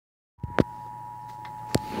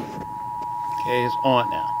Okay, it's on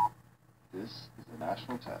now. This is a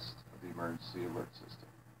national test of the emergency alert system.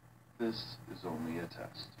 This is only a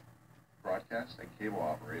test. Broadcast and cable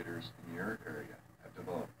operators in your area have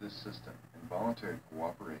developed this system in voluntary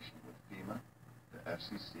cooperation with Fema, the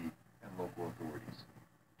FCC, and local authorities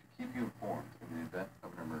to keep you informed in the event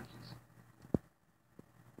of an emergency.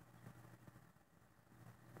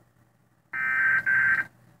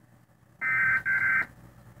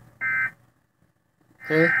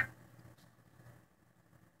 Okay.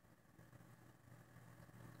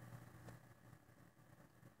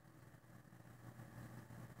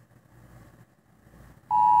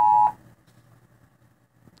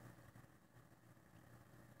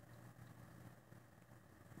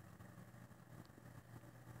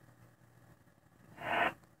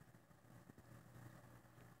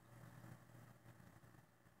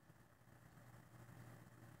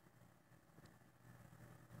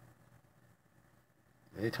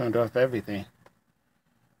 They turned off everything.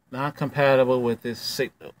 Not compatible with this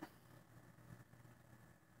signal.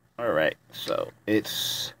 Alright, so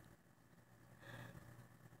it's...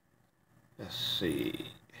 Let's see.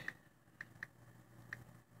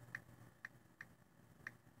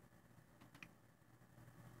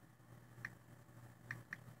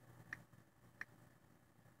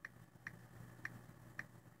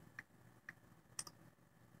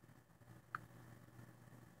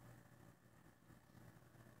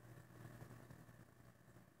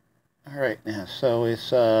 Alright now, so it's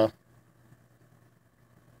get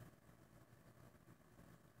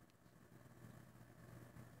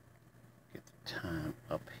the time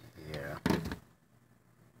up here.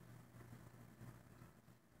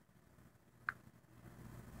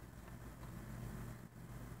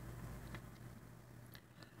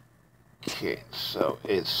 Okay, so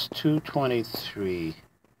it's 2:23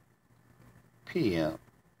 p.m.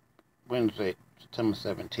 Wednesday, September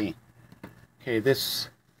 17th. Okay, this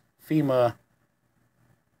Fema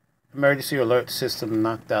emergency alert system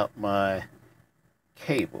knocked out my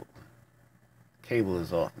cable. Cable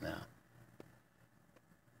is off now.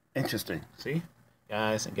 Interesting. See?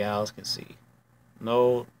 Guys and gals can see.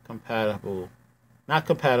 Not compatible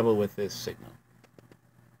with this signal.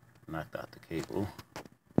 Knocked out the cable.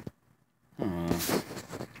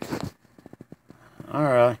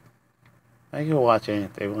 Alright. Thank you for watching.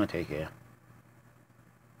 Everyone take care.